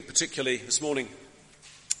particularly this morning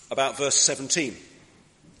about verse 17,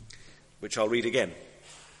 which I'll read again.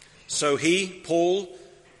 So he, Paul,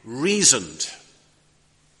 reasoned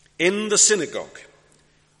in the synagogue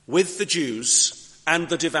with the Jews and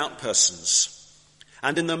the devout persons,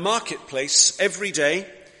 and in the marketplace every day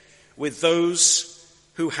with those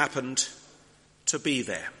who happened to be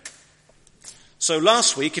there. So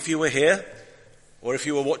last week, if you were here, or if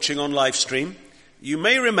you were watching on live stream, you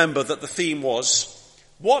may remember that the theme was,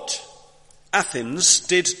 what Athens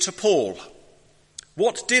did to Paul.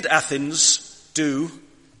 What did Athens do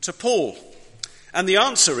to Paul? And the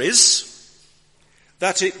answer is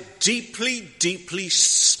that it deeply, deeply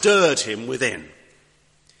stirred him within.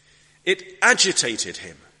 It agitated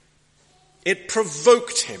him. It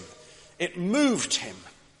provoked him. It moved him.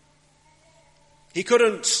 He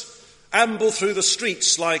couldn't amble through the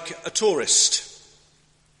streets like a tourist.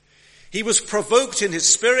 He was provoked in his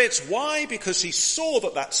spirit. Why? Because he saw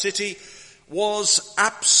that city was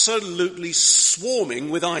absolutely swarming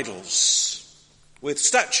with idols, with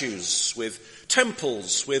statues, with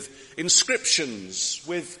temples, with inscriptions,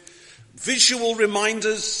 with visual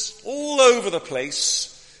reminders all over the place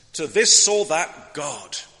to this or that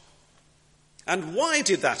god. And why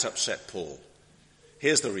did that upset Paul?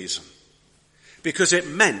 Here's the reason. Because it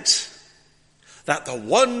meant that the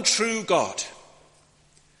one true God,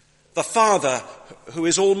 the Father who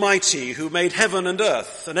is almighty, who made heaven and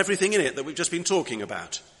earth and everything in it that we've just been talking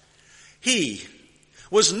about, he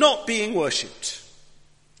was not being worshipped.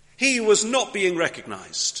 He was not being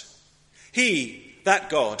recognized. He, that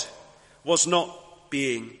God, was not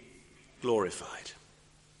being glorified.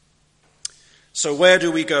 So where do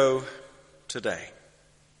we go today?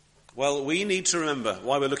 Well, we need to remember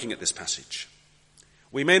why we're looking at this passage.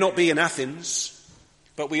 We may not be in Athens,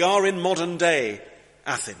 but we are in modern day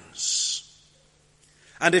Athens.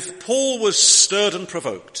 And if Paul was stirred and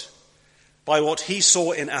provoked by what he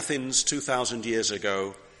saw in Athens 2,000 years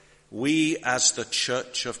ago, we as the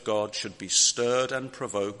Church of God should be stirred and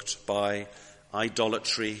provoked by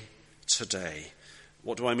idolatry today.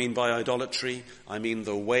 What do I mean by idolatry? I mean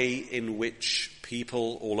the way in which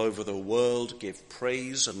people all over the world give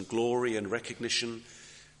praise and glory and recognition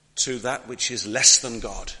to that which is less than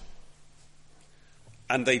God.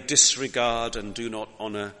 And they disregard and do not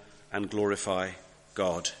honor and glorify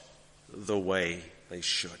God the way they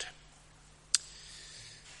should.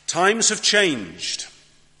 Times have changed.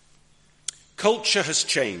 Culture has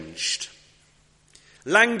changed.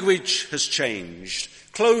 Language has changed.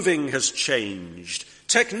 Clothing has changed.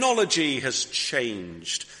 Technology has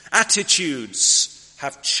changed. Attitudes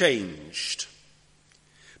have changed.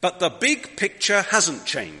 But the big picture hasn't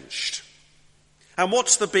changed. And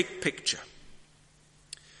what's the big picture?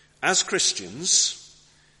 As Christians,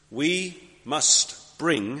 we must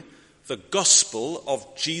bring the gospel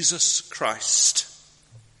of Jesus Christ,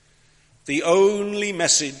 the only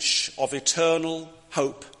message of eternal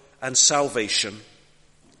hope and salvation,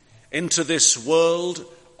 into this world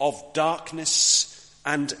of darkness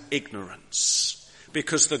and ignorance,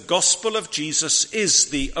 because the gospel of Jesus is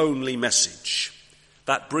the only message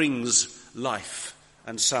that brings life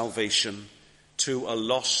and salvation to a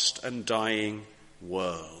lost and dying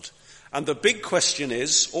world. And the big question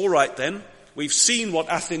is, all right then, we've seen what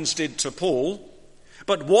Athens did to Paul,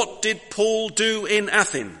 but what did Paul do in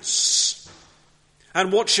Athens?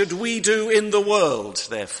 And what should we do in the world,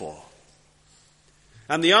 therefore?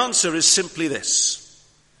 And the answer is simply this.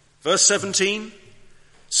 Verse 17,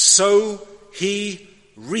 so he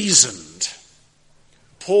reasoned.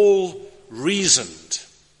 Paul reasoned.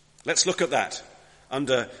 Let's look at that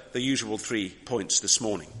under the usual 3 points this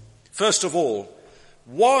morning. First of all,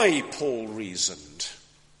 why Paul reasoned.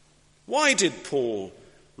 Why did Paul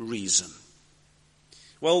reason?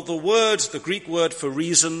 Well, the Greek word for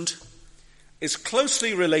reasoned is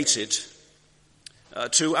closely related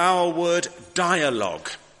to our word dialogue.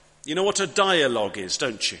 You know what a dialogue is,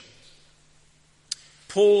 don't you?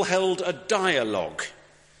 Paul held a dialogue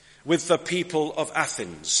with the people of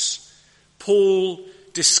Athens. Paul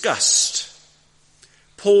discussed.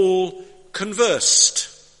 Paul conversed.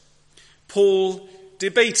 Paul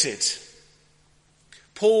debated.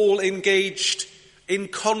 Paul engaged in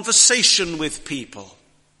conversation with people.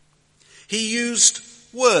 He used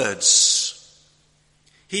words.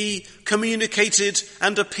 He communicated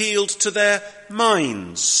and appealed to their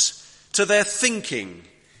minds, to their thinking.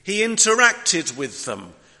 He interacted with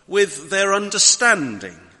them, with their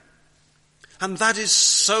understanding. And that is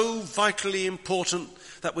so vitally important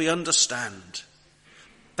that we understand.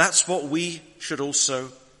 That's what we should also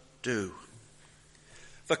do.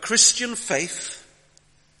 The Christian faith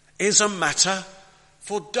is a matter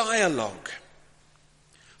for dialogue,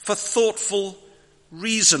 for thoughtful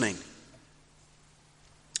reasoning.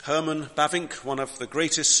 Herman Bavinck, one of the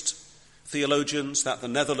greatest theologians that the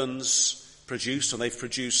Netherlands produced, and they've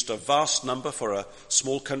produced a vast number for a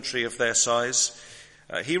small country of their size,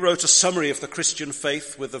 he wrote a summary of the Christian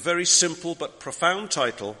faith with a very simple but profound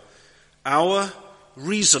title, Our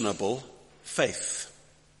Reasonable Faith.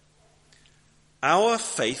 Our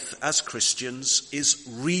faith as Christians is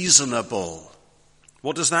reasonable.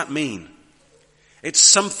 What does that mean? It's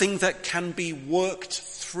something that can be worked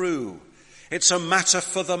through. It's a matter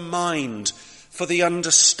for the mind, for the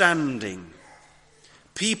understanding.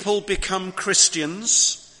 People become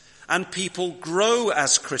Christians and people grow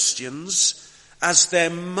as Christians as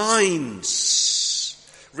their minds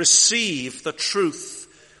receive the truth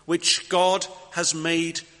which God has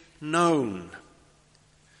made known.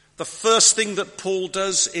 The first thing that Paul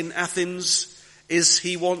does in Athens is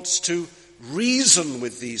he wants to reason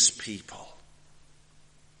with these people.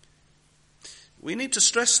 We need to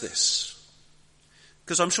stress this,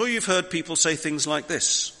 because I'm sure you've heard people say things like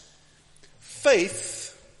this.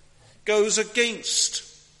 Faith goes against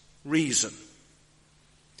reason.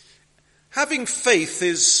 Having faith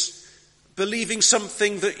is believing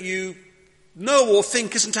something that you know or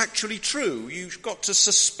think isn't actually true. You've got to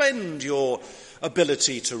suspend your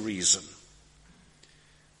ability to reason.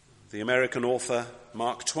 The American author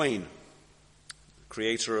Mark Twain,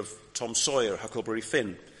 creator of Tom Sawyer, Huckleberry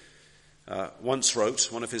Finn, once wrote,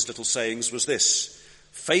 one of his little sayings was this: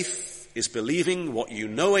 faith is believing what you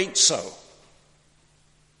know ain't so.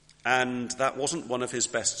 And that wasn't one of his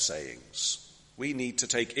best sayings. We need to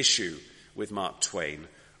take issue with Mark Twain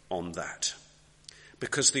on that.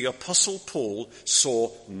 Because the Apostle Paul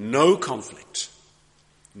saw no conflict,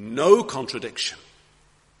 no contradiction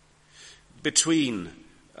between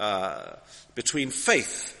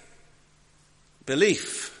faith,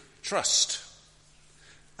 belief, trust,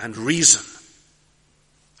 and reason.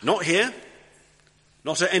 Not here,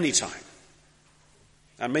 not at any time.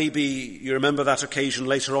 And maybe you remember that occasion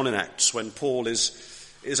later on in Acts when Paul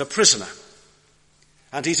is a prisoner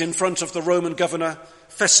and he's in front of the Roman governor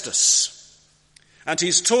Festus and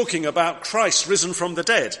he's talking about Christ risen from the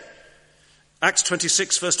dead. Acts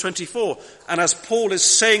 26 verse 24. And as Paul is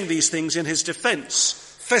saying these things in his defense,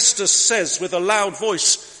 Festus says with a loud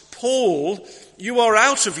voice, Paul, you are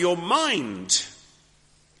out of your mind.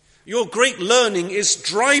 Your great learning is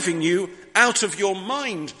driving you out of your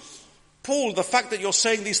mind. Paul, the fact that you're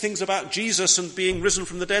saying these things about Jesus and being risen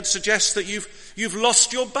from the dead suggests that you've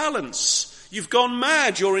lost your balance. You've gone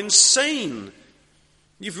mad. You're insane.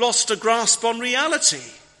 You've lost a grasp on reality.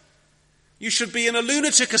 You should be in a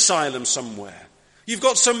lunatic asylum somewhere. You've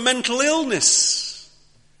got some mental illness.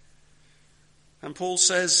 And Paul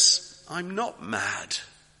says, I'm not mad,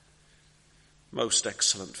 most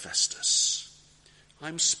excellent Festus.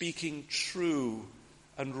 I'm speaking true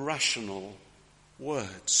and rational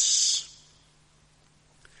words.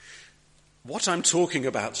 What I'm talking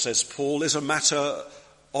about, says Paul, is a matter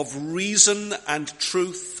of reason and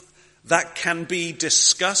truth that can be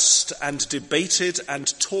discussed and debated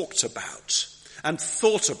and talked about and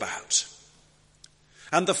thought about.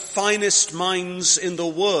 And the finest minds in the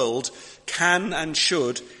world can and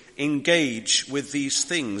should engage with these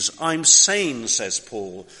things. I'm sane, says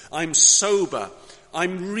Paul. I'm sober.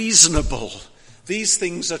 I'm reasonable. These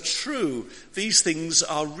things are true. These things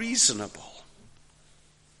are reasonable.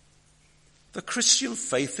 The Christian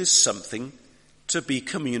faith is something to be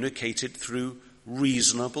communicated through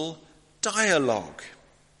reasonable dialogue.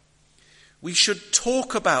 We should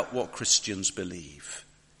talk about what Christians believe,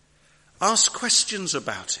 ask questions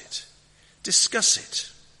about it, discuss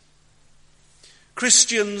it.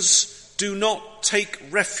 Christians do not take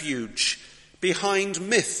refuge behind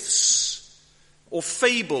myths or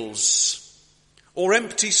fables or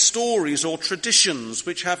empty stories or traditions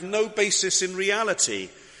which have no basis in reality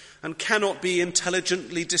and cannot be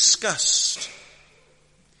intelligently discussed.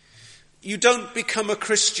 You don't become a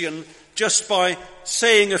Christian just by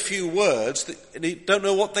saying a few words that you don't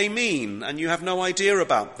know what they mean and you have no idea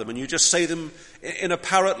about them and you just say them in a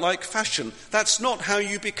parrot-like fashion. That's not how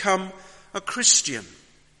you become a Christian.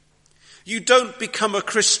 You don't become a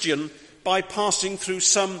Christian by passing through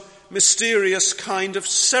some mysterious kind of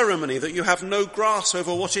ceremony that you have no grasp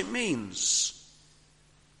over what it means.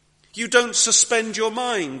 You don't suspend your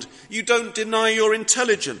mind. You don't deny your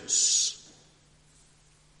intelligence.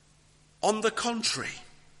 On the contrary,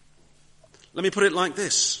 let me put it like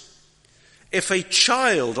this. If a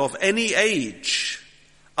child of any age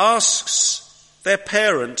asks their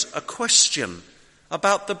parent a question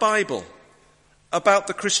about the Bible, about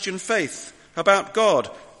the Christian faith, about God,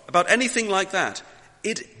 about anything like that,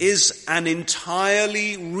 it is an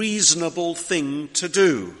entirely reasonable thing to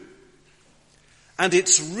do. And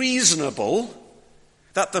it's reasonable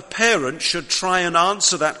that the parent should try and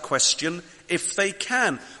answer that question if they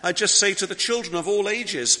can. I just say to the children of all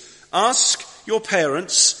ages, ask your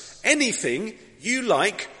parents anything you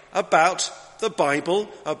like about the Bible,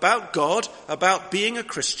 about God, about being a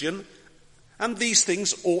Christian, and these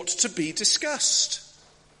things ought to be discussed.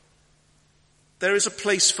 There is a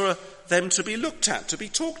place for them to be looked at, to be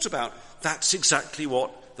talked about. That's exactly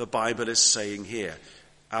what the Bible is saying here.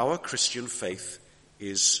 Our Christian faith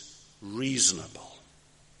is reasonable.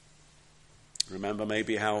 Remember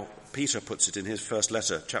maybe how Peter puts it in his first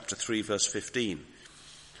letter, chapter 3, verse 15.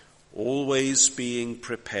 Always being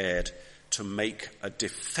prepared to make a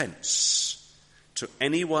defense to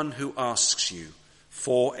anyone who asks you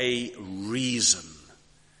for a reason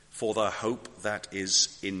for the hope that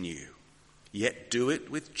is in you. Yet do it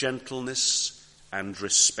with gentleness and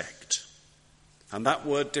respect. And that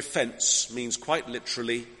word defense means quite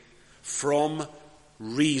literally from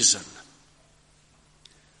reason.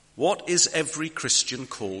 What is every Christian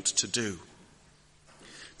called to do?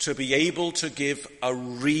 To be able to give a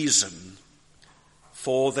reason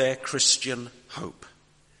for their Christian hope.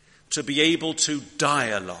 To be able to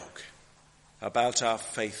dialogue about our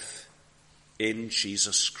faith in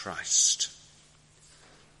Jesus Christ.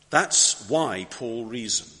 That's why Paul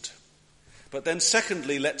reasoned. But then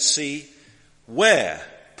secondly, let's see where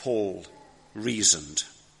Paul reasoned.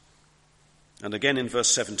 And again in verse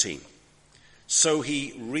 17. So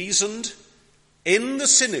he reasoned in the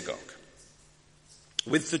synagogue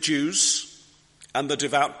with the Jews and the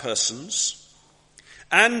devout persons,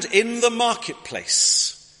 and in the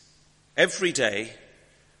marketplace every day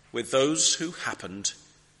with those who happened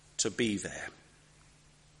to be there.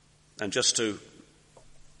 And just to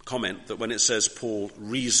comment that when it says Paul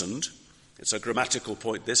reasoned, it's a grammatical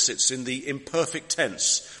point this, it's in the imperfect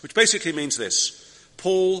tense, which basically means this: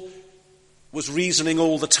 Paul was reasoning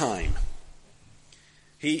all the time.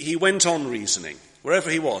 He went on reasoning wherever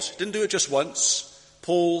he was. Didn't do it just once.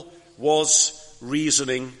 Paul was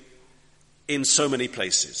reasoning in so many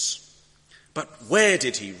places. But where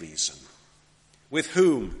did he reason? With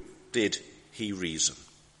whom did he reason?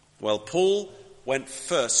 Well, Paul went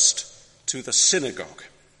first to the synagogue,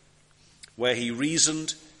 where he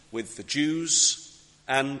reasoned with the Jews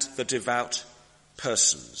and the devout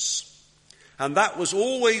persons. And that was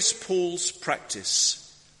always Paul's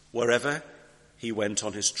practice wherever he went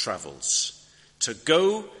on his travels, to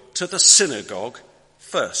go to the synagogue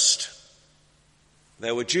first.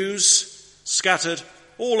 There were Jews scattered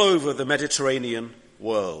all over the Mediterranean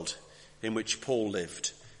world in which Paul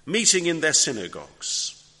lived, meeting in their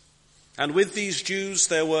synagogues. And with these Jews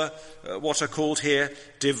there were what are called here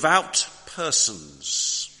devout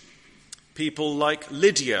persons. People like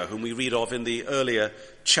Lydia, whom we read of in the earlier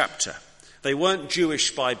chapter. They weren't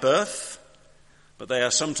Jewish by birth, but they are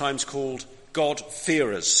sometimes called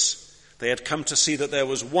God-fearers. They had come to see that there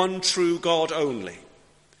was one true God only,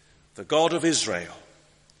 the God of Israel.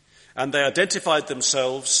 And they identified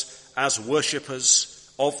themselves as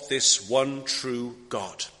worshippers of this one true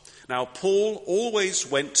God. Now, Paul always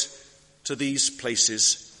went to these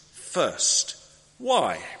places first.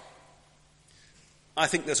 Why? I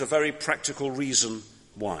think there's a very practical reason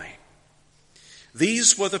why.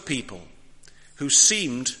 These were the people who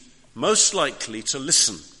seemed most likely to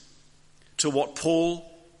listen to what Paul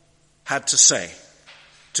had to say,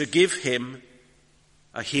 to give him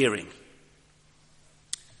a hearing.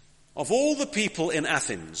 Of all the people in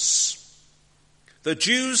Athens, the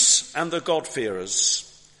Jews and the God-fearers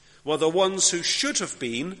were the ones who should have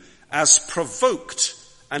been as provoked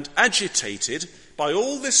and agitated by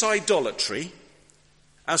all this idolatry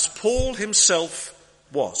as Paul himself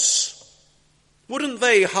was. Wouldn't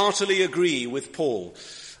they heartily agree with Paul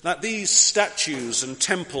that these statues and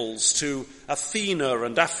temples to Athena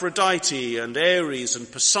and Aphrodite and Ares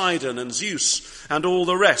and Poseidon and Zeus and all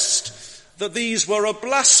the rest, that these were a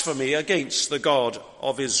blasphemy against the God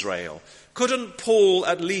of Israel? Couldn't Paul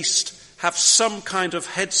at least have some kind of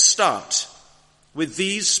head start with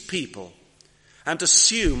these people and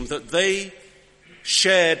assume that they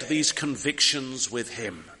shared these convictions with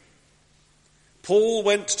him? Paul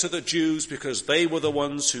went to the Jews because they were the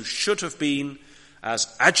ones who should have been as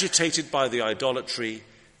agitated by the idolatry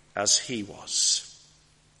as he was.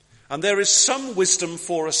 And there is some wisdom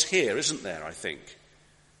for us here, isn't there, I think?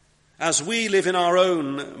 As we live in our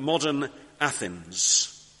own modern Athens,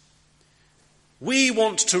 we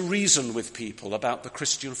want to reason with people about the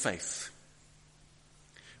Christian faith.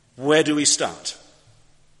 Where do we start?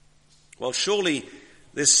 Well, surely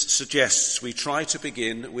this suggests we try to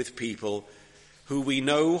begin with people who we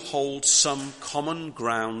know hold some common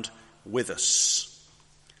ground with us.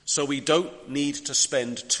 So we don't need to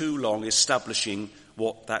spend too long establishing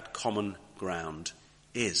what that common ground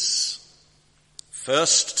is.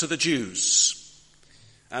 First to the Jews,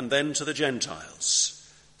 and then to the Gentiles.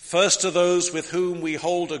 First to those with whom we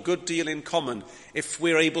hold a good deal in common, if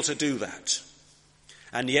we're able to do that.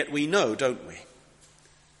 And yet we know, don't we,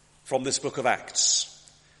 from this book of Acts,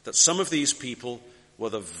 that some of these people were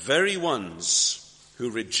the very ones who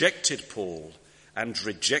rejected Paul and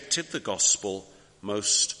rejected the gospel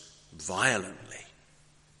most violently.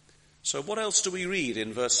 So what else do we read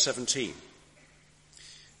in verse 17?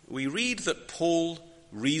 We read that Paul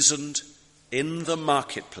reasoned in the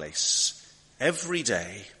marketplace every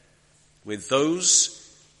day with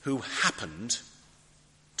those who happened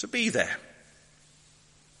to be there.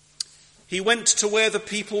 He went to where the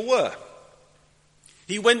people were.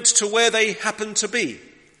 He went to where they happened to be.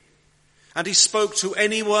 And he spoke to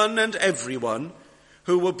anyone and everyone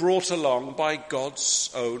who were brought along by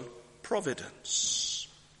God's own providence.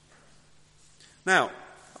 Now,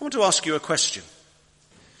 I want to ask you a question.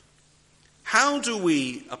 How do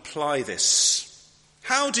we apply this?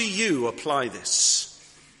 How do you apply this?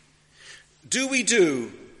 Do we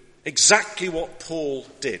do exactly what Paul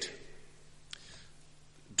did?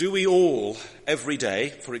 Do we all, every day,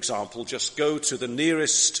 for example, just go to the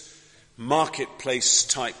nearest marketplace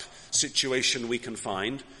type situation we can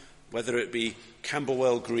find, whether it be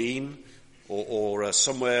Camberwell Green or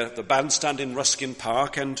somewhere, the bandstand in Ruskin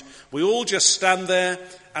Park, and we all just stand there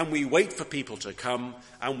and we wait for people to come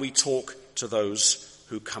and we talk to those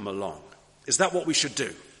who come along? Is that what we should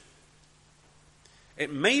do?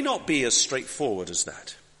 It may not be as straightforward as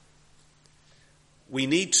that. We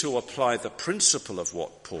need to apply the principle of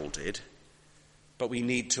what Paul did, but we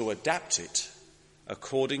need to adapt it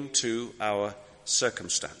according to our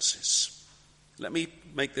circumstances. Let me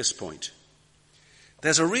make this point.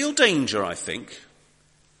 There's a real danger, I think,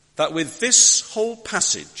 that with this whole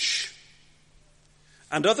passage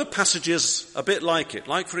and other passages a bit like it,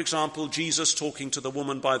 like, for example, Jesus talking to the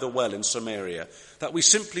woman by the well in Samaria, that we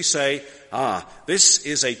simply say, this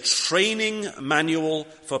is a training manual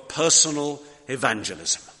for personal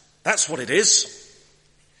evangelism. That's what it is.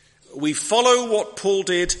 We follow what Paul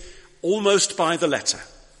did almost by the letter.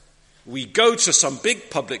 We go to some big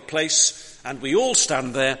public place and we all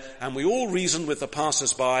stand there and we all reason with the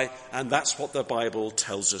passers-by, and that's what the Bible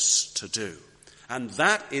tells us to do. And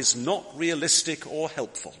that is not realistic or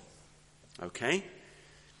helpful. Okay?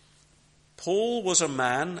 Paul was a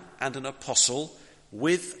man and an apostle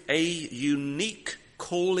with a unique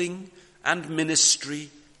calling and ministry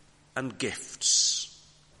and gifts.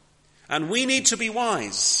 And we need to be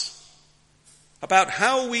wise about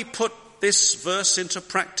how we put this verse into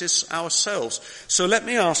practice ourselves. So let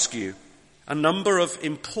me ask you a number of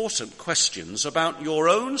important questions about your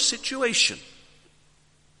own situation,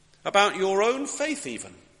 about your own faith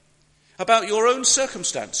even, about your own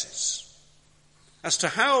circumstances, as to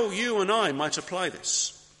how you and I might apply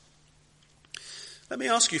this. Let me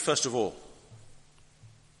ask you first of all,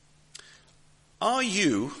 are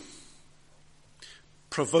you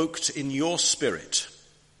provoked in your spirit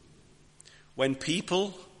when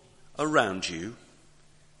people around you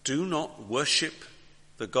do not worship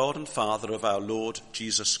the God and Father of our Lord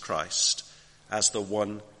Jesus Christ as the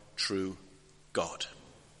one true God?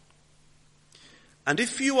 And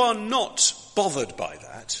if you are not bothered by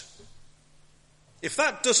that, if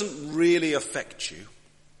that doesn't really affect you,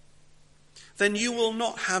 then you will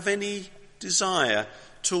not have any desire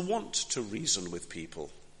to want to reason with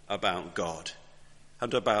people about God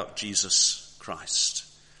and about Jesus Christ.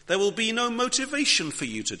 There will be no motivation for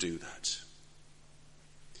you to do that.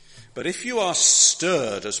 But if you are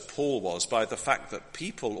stirred, as Paul was, by the fact that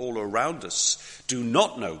people all around us do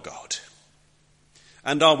not know God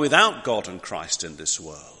and are without God and Christ in this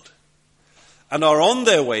world and are on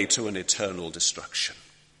their way to an eternal destruction,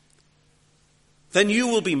 then you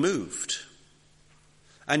will be moved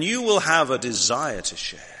and you will have a desire to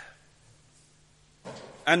share.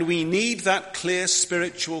 And we need that clear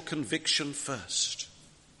spiritual conviction first.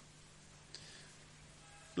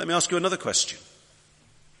 Let me ask you another question.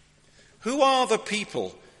 Who are the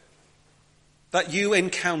people that you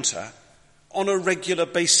encounter on a regular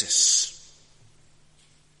basis?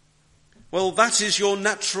 Well, that is your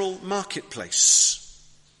natural marketplace.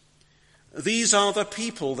 These are the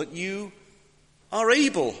people that you are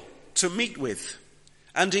able to meet with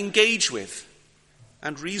and engage with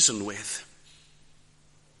and reason with.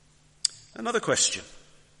 Another question.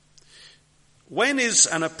 When is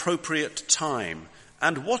an appropriate time,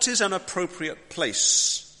 and what is an appropriate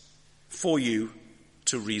place for you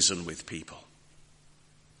to reason with people?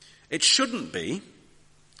 It shouldn't be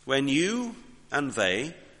when you and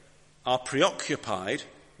they are preoccupied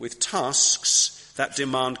with tasks that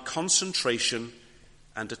demand concentration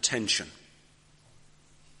and attention.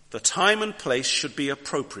 The time and place should be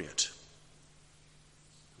appropriate.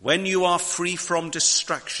 When you are free from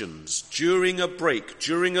distractions, during a break,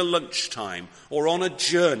 during a lunchtime, or on a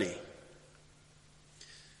journey.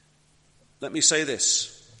 Let me say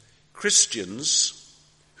this. Christians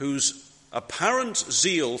whose apparent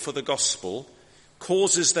zeal for the gospel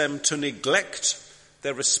causes them to neglect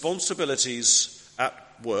their responsibilities at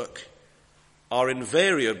work are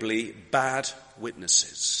invariably bad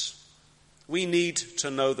witnesses. We need to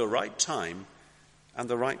know the right time and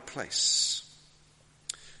the right place.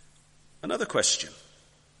 Another question.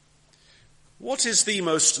 What is the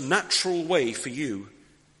most natural way for you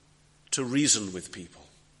to reason with people?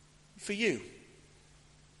 For you.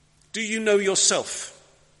 Do you know yourself?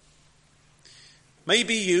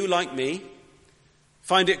 Maybe you, like me,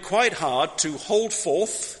 find it quite hard to hold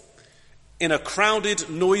forth in a crowded,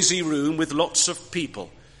 noisy room with lots of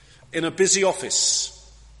people, in a busy office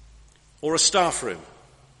or a staff room.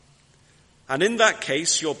 And in that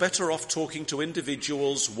case, you're better off talking to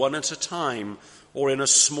individuals one at a time or in a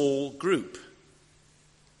small group.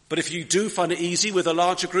 But if you do find it easy with a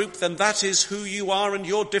larger group, then that is who you are and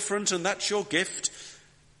you're different and that's your gift.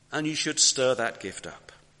 And you should stir that gift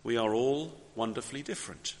up. We are all wonderfully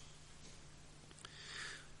different.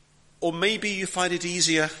 Or maybe you find it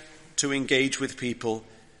easier to engage with people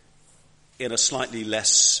in a slightly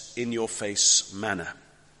less in-your-face manner.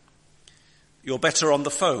 You're better on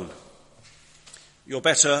the phone. You're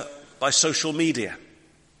better by social media.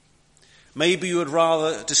 Maybe you would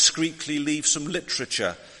rather discreetly leave some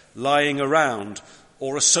literature lying around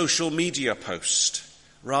or a social media post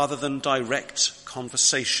rather than direct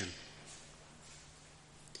conversation.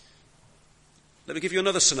 Let me give you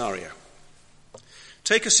another scenario.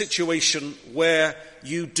 Take a situation where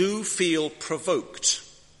you do feel provoked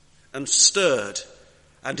and stirred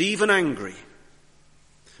and even angry,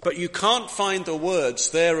 but you can't find the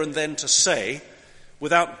words there and then to say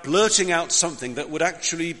without blurting out something that would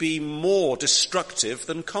actually be more destructive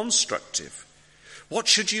than constructive. What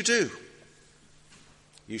should you do?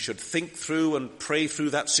 You should think through and pray through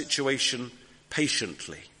that situation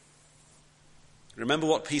patiently. Remember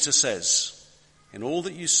what Peter says. In all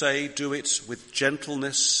that you say, do it with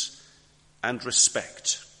gentleness and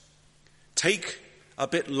respect. Take a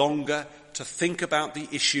bit longer to think about the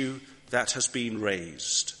issue that has been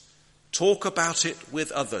raised. Talk about it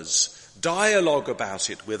with others. Dialogue about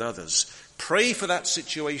it with others. Pray for that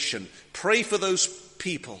situation. Pray for those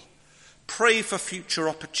people. Pray for future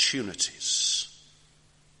opportunities.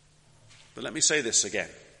 But let me say this again.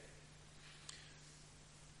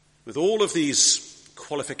 With all of these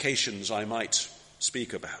qualifications I might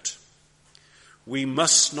speak about, we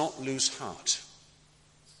must not lose heart.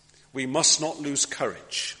 We must not lose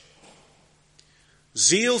courage.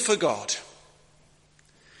 Zeal for God.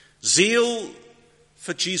 Zeal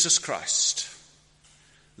for Jesus Christ.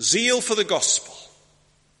 Zeal for the gospel.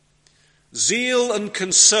 Zeal and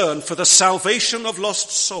concern for the salvation of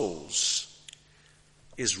lost souls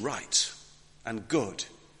is right and good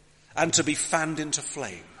and to be fanned into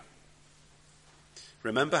flame.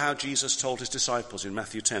 Remember how Jesus told his disciples in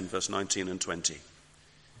Matthew 10, verse 19 and 20.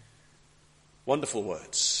 Wonderful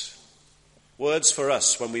words. Words for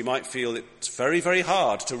us when we might feel it's very, very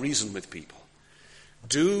hard to reason with people.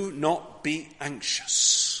 Do not be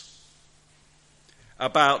anxious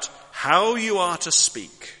about how you are to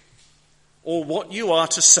speak or what you are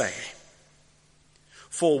to say.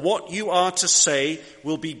 For what you are to say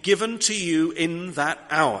will be given to you in that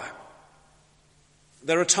hour.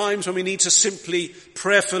 There are times when we need to simply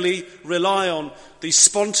prayerfully rely on the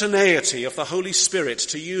spontaneity of the Holy Spirit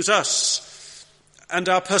to use us and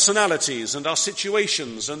our personalities and our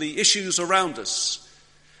situations and the issues around us,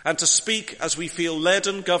 and to speak as we feel led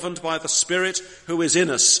and governed by the Spirit who is in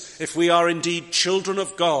us, if we are indeed children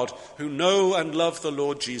of God who know and love the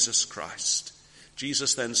Lord Jesus Christ.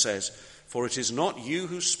 Jesus then says, for it is not you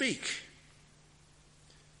who speak,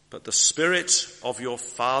 but the Spirit of your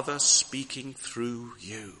Father speaking through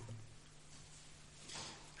you.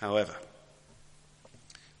 However,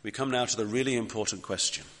 we come now to the really important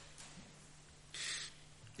question.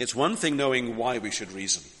 It's one thing knowing why we should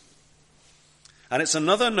reason, and it's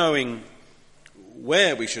another knowing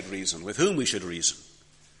where we should reason, with whom we should reason.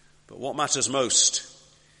 But what matters most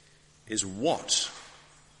is what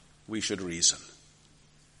we should reason,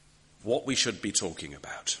 what we should be talking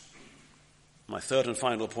about. My third and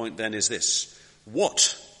final point then is this: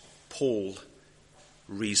 what Paul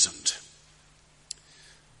reasoned.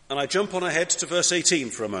 And I jump on ahead to verse 18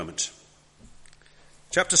 for a moment.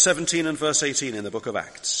 Chapter 17 and verse 18 in the book of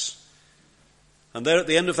Acts. And there at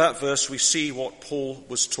the end of that verse we see what Paul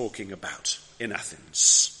was talking about in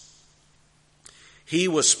Athens. He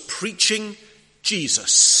was preaching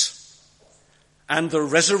Jesus and the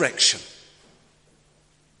resurrection.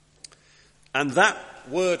 And that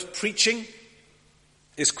word preaching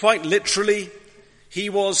is quite literally, he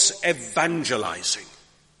was evangelizing,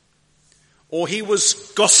 or he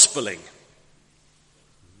was gospeling.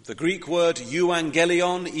 The Greek word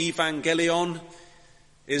evangelion,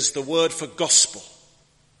 is the word for gospel.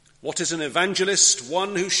 What is an evangelist?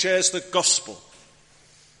 One who shares the gospel.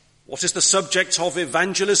 What is the subject of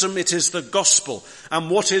evangelism? It is the gospel. And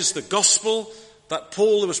what is the gospel that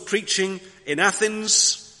Paul was preaching in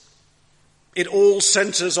Athens? It all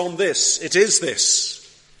centers on this. It is this.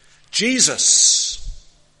 Jesus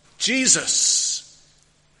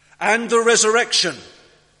and the resurrection.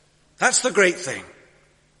 That's the great thing.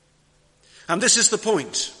 And this is the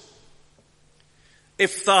point.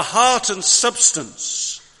 If the heart and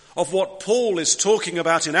substance of what Paul is talking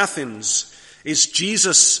about in Athens is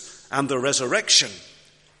Jesus and the resurrection,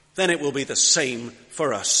 then it will be the same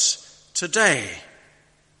for us today.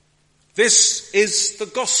 This is the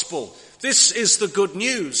gospel. This is the good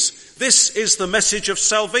news. This is the message of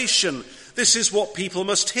salvation. This is what people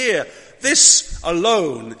must hear. This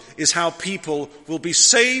alone is how people will be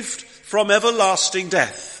saved from everlasting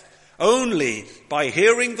death. Only by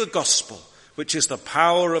hearing the gospel, which is the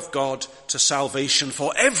power of God to salvation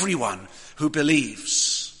for everyone who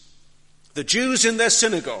believes. The Jews in their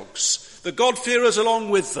synagogues, the God-fearers along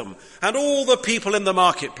with them, and all the people in the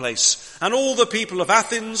marketplace, and all the people of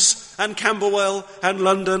Athens and Camberwell and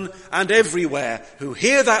London and everywhere who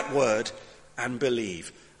hear that word and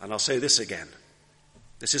believe. And I'll say this again.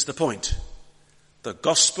 This is the point. The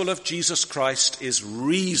gospel of Jesus Christ is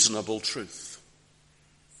reasonable truth.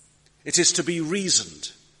 It is to be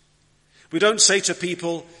reasoned. We don't say to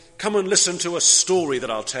people, come and listen to a story that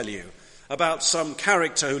I'll tell you about some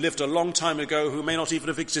character who lived a long time ago who may not even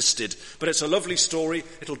have existed. But it's a lovely story.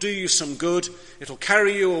 It'll do you some good. It'll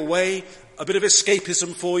carry you away. A bit of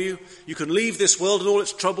escapism for you. You can leave this world and all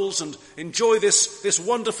its troubles and enjoy this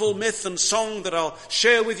wonderful myth and song that I'll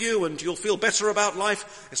share with you, and you'll feel better about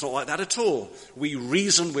life. It's not like that at all. We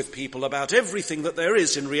reason with people about everything that there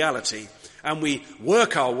is in reality, and we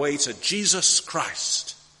work our way to Jesus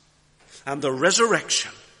Christ and the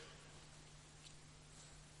resurrection.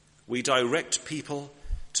 We direct people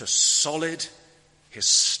to solid,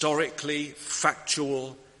 historically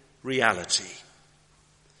factual reality.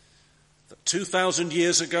 That 2,000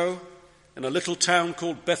 years ago, in a little town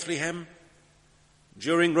called Bethlehem,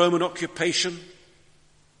 during Roman occupation,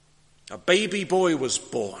 a baby boy was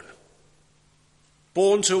born.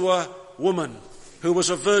 Born to a woman who was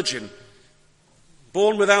a virgin,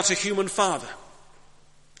 born without a human father.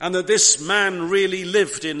 And that this man really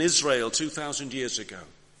lived in Israel 2,000 years ago.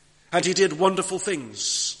 And he did wonderful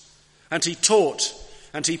things. And he taught,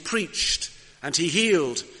 and he preached, and he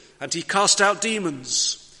healed, and he cast out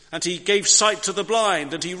demons, and he gave sight to the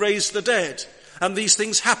blind, and he raised the dead. And these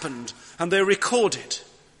things happened, and they're recorded.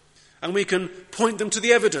 And we can point them to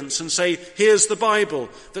the evidence and say, here's the Bible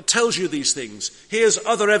that tells you these things. Here's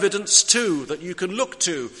other evidence too that you can look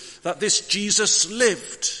to, that this Jesus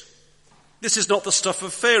lived. This is not the stuff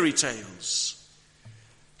of fairy tales.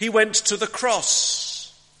 He went to the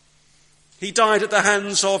cross. He died at the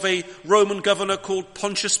hands of a Roman governor called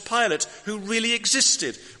Pontius Pilate, who really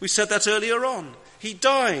existed. We said that earlier on. He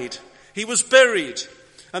died. He was buried.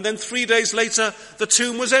 And then 3 days later, the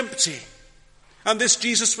tomb was empty. And this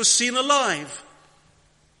Jesus was seen alive.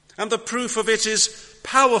 And the proof of it is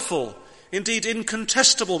powerful, indeed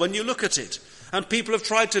incontestable when you look at it. And people have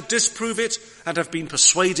tried to disprove it and have been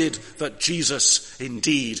persuaded that Jesus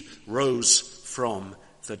indeed rose from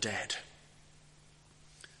the dead.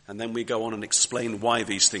 And then we go on and explain why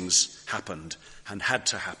these things happened and had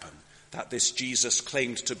to happen. That this Jesus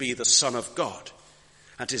claimed to be the Son of God,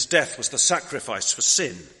 and his death was the sacrifice for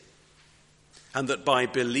sin. And that by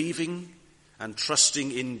believing and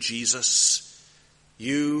trusting in Jesus,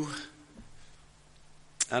 you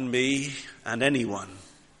and me and anyone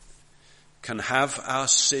can have our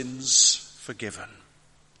sins forgiven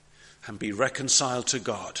and be reconciled to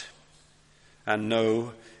God and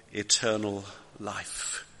know eternal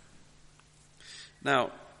life.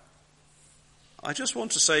 Now, I just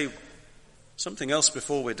want to say something else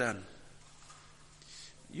before we're done.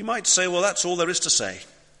 You might say, well, that's all there is to say.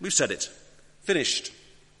 We've said it. Finished.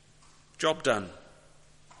 Job done.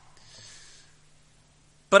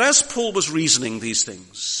 But as Paul was reasoning these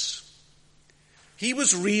things, he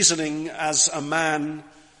was reasoning as a man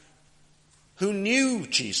who knew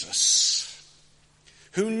Jesus,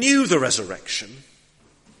 who knew the resurrection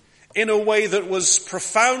in a way that was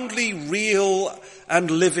profoundly real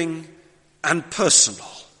and living and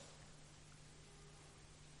personal.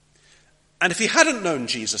 And if he hadn't known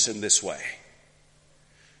Jesus in this way,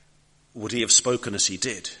 would he have spoken as he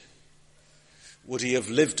did? Would he have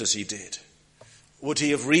lived as he did? Would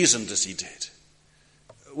he have reasoned as he did?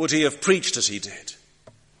 Would he have preached as he did?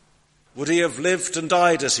 Would he have lived and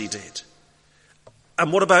died as he did?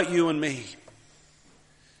 And what about you and me?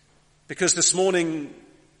 Because this morning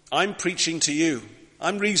I'm preaching to you,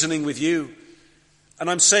 I'm reasoning with you, and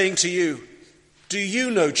I'm saying to you, do you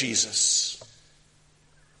know Jesus?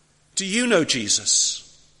 Do you know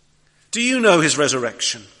Jesus? Do you know his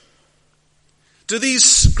resurrection? Do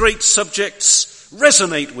these great subjects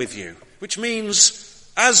resonate with you? Which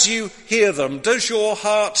means, as you hear them, does your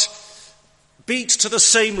heart beat to the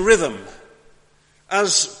same rhythm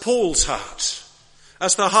as Paul's heart,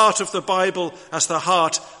 as the heart of the Bible, as the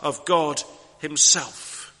heart of God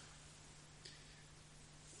himself?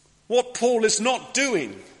 What Paul is not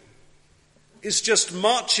doing is just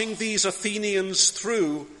marching these Athenians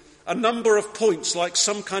through a number of points like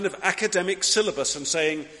some kind of academic syllabus and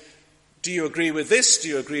saying, do you agree with this? Do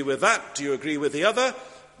you agree with that? Do you agree with the other?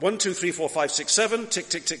 1, 2, 3, 4, 5, 6, 7, tick,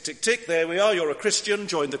 tick, tick, tick, tick. There we are, you're a Christian,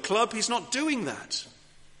 join the club. He's not doing that.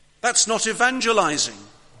 That's not evangelizing.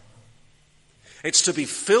 It's to be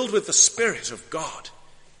filled with the Spirit of God.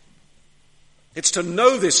 It's to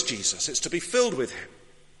know this Jesus. It's to be filled with him.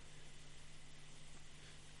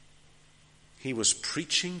 He was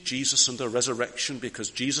preaching Jesus and the resurrection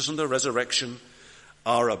because Jesus and the resurrection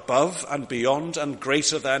are above and beyond and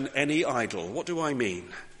greater than any idol. What do I mean?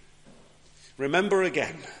 Remember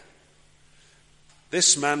again,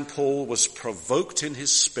 this man Paul was provoked in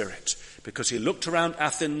his spirit because he looked around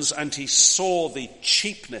Athens and he saw the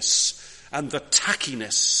cheapness and the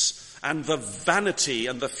tackiness and the vanity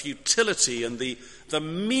and the futility and the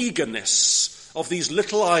meagerness of these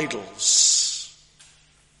little idols.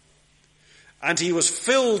 And he was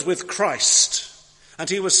filled with Christ, and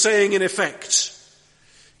he was saying in effect,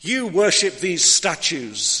 you worship these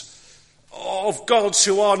statues of gods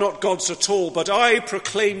who are not gods at all, but I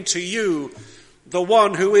proclaim to you the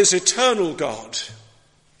one who is eternal God,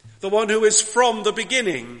 the one who is from the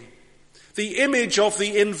beginning, the image of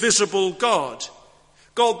the invisible God,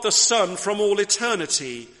 God the Son from all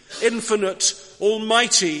eternity, infinite,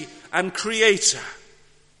 almighty, and creator,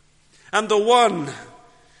 and the one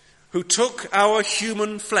who took our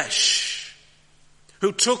human flesh,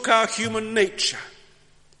 who took our human nature,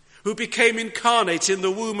 who became incarnate in the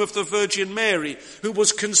womb of the Virgin Mary, who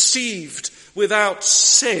was conceived without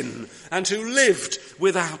sin and who lived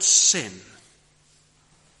without sin.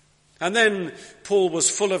 And then Paul was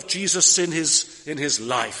full of Jesus in his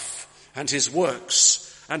life and his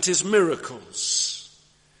works and his miracles.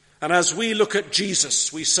 And as we look at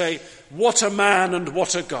Jesus, we say, what a man and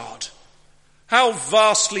what a God. How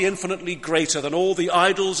vastly, infinitely greater than all the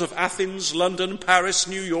idols of Athens, London, Paris,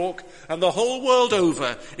 New York, and the whole world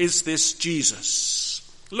over is this Jesus.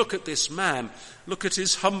 Look at this man. Look at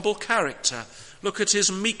his humble character. Look at his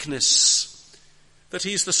meekness. That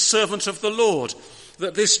he's the servant of the Lord.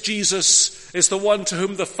 That this Jesus is the one to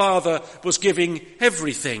whom the Father was giving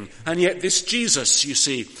everything. And yet this Jesus, you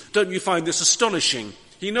see, don't you find this astonishing?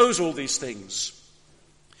 He knows all these things.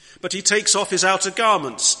 But he takes off his outer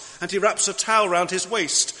garments, and he wraps a towel round his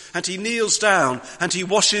waist, and he kneels down, and he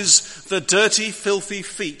washes the dirty, filthy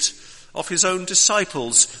feet of his own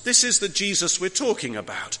disciples. This is the Jesus we're talking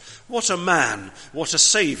about. What a man, what a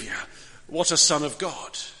saviour, what a son of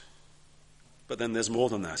God. But then there's more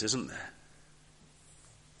than that, isn't there?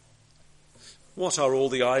 What are all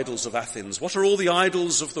the idols of Athens? What are all the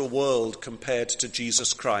idols of the world compared to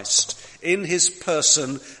Jesus Christ in his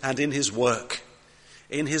person and in his work?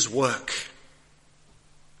 In his work.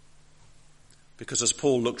 Because as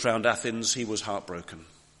Paul looked round Athens, he was heartbroken.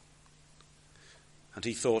 And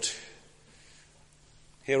he thought,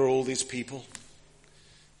 here are all these people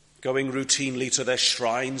going routinely to their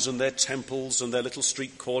shrines and their temples and their little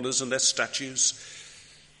street corners and their statues,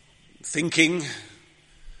 thinking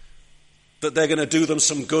that they're going to do them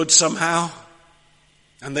some good somehow,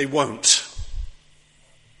 and they won't.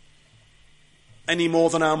 Any more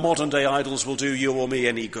than our modern day idols will do you or me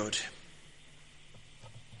any good.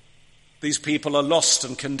 These people are lost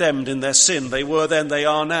and condemned in their sin. They were then, they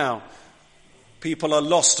are now. People are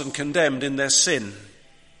lost and condemned in their sin.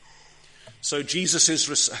 So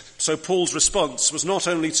Paul's response was not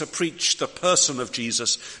only to preach the person of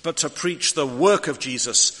Jesus, but to preach the work of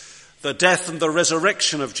Jesus, the death and the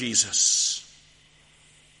resurrection of Jesus.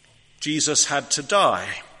 Jesus had to die.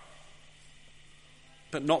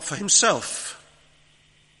 but not for himself.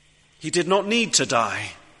 He did not need to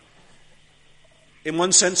die. In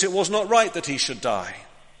one sense, it was not right that he should die.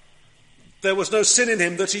 There was no sin in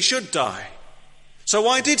him that he should die. So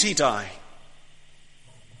why did he die?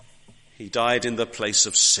 He died in the place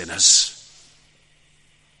of sinners.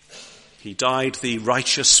 He died the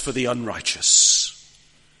righteous for the unrighteous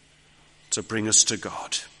to bring us to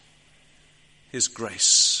God. His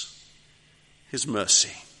grace, his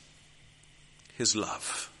mercy, his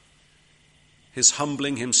love, his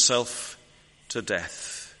humbling himself to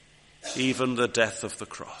death, even the death of the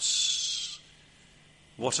cross.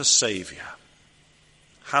 What a Saviour.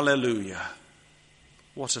 Hallelujah.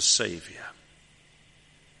 What a Saviour.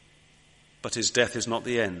 But his death is not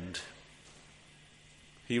the end.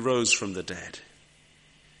 He rose from the dead.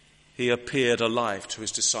 He appeared alive to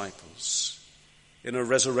his disciples in a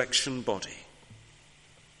resurrection body,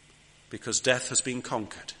 because death has been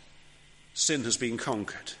conquered, sin has been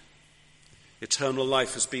conquered, eternal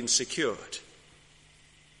life has been secured.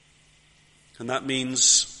 And that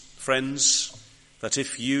means, friends, that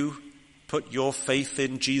if you put your faith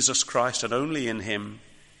in Jesus Christ and only in him,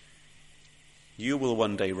 you will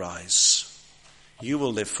one day rise. You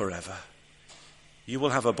will live forever. You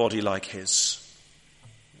will have a body like his.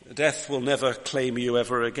 Death will never claim you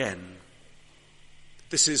ever again.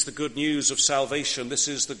 This is the good news of salvation. This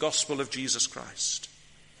is the gospel of Jesus Christ.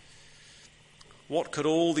 What could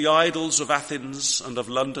all the idols of Athens and of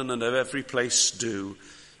London and of every place do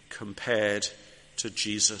compared to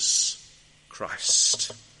Jesus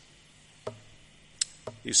Christ?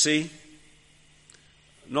 You see,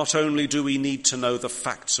 not only do we need to know the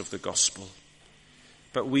facts of the gospel,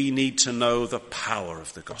 but we need to know the power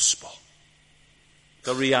of the gospel,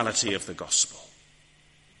 the reality of the gospel.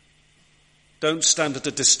 Don't stand at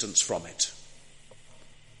a distance from it.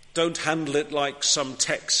 Don't handle it like some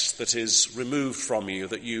text that is removed from you,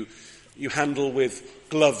 that you handle with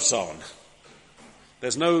gloves on.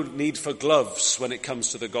 There's no need for gloves when it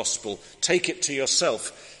comes to the gospel. Take it to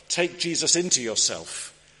yourself. Take Jesus into yourself.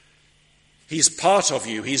 He's part of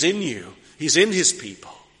you. He's in you. He's in his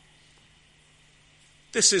people.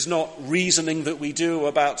 This is not reasoning that we do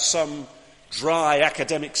about some dry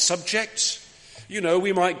academic subject. You know,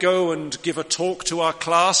 we might go and give a talk to our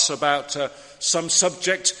class about some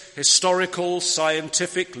subject, historical,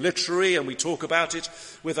 scientific, literary, and we talk about it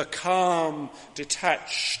with a calm,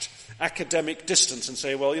 detached, academic distance and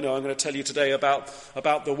say, well, you know, I'm going to tell you today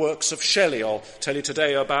about the works of Shelley. I'll tell you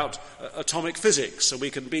today about atomic physics, and we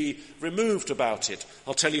can be removed about it.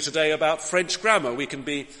 I'll tell you today about French grammar. We can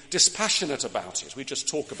be dispassionate about it. We just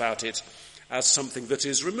talk about it as something that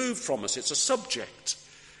is removed from us. It's a subject.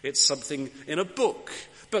 It's something in a book.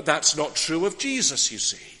 But that's not true of Jesus, you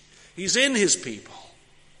see. He's in his people.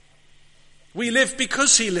 We live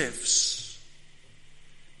because he lives.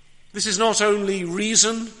 This is not only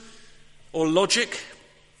reason or logic.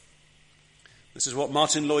 This is what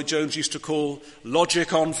Martin Lloyd-Jones used to call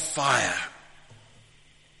logic on fire.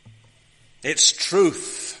 It's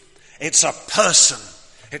truth. It's a person.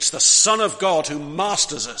 It's the Son of God who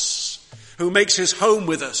masters us, who makes his home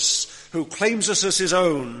with us, who claims us as his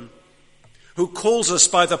own, who calls us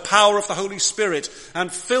by the power of the Holy Spirit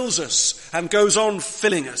and fills us and goes on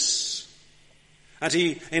filling us. And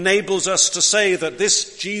he enables us to say that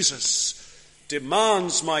this Jesus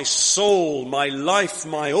demands my soul, my life,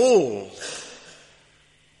 my all.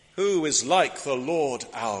 Who is like the Lord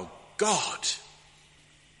our God?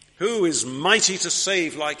 Who is mighty to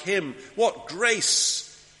save like him? What grace,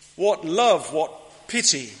 what love, what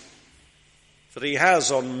pity that he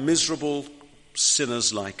has on miserable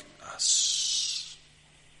sinners like us.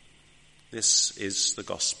 This is the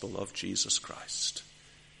gospel of Jesus Christ.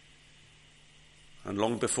 And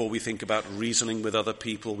long before we think about reasoning with other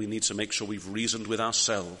people, we need to make sure we've reasoned with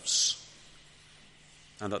ourselves,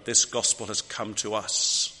 and that this gospel has come to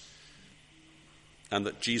us, and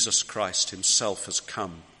that Jesus Christ himself has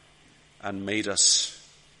come and made us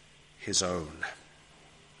his own.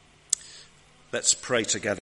 Let's pray together.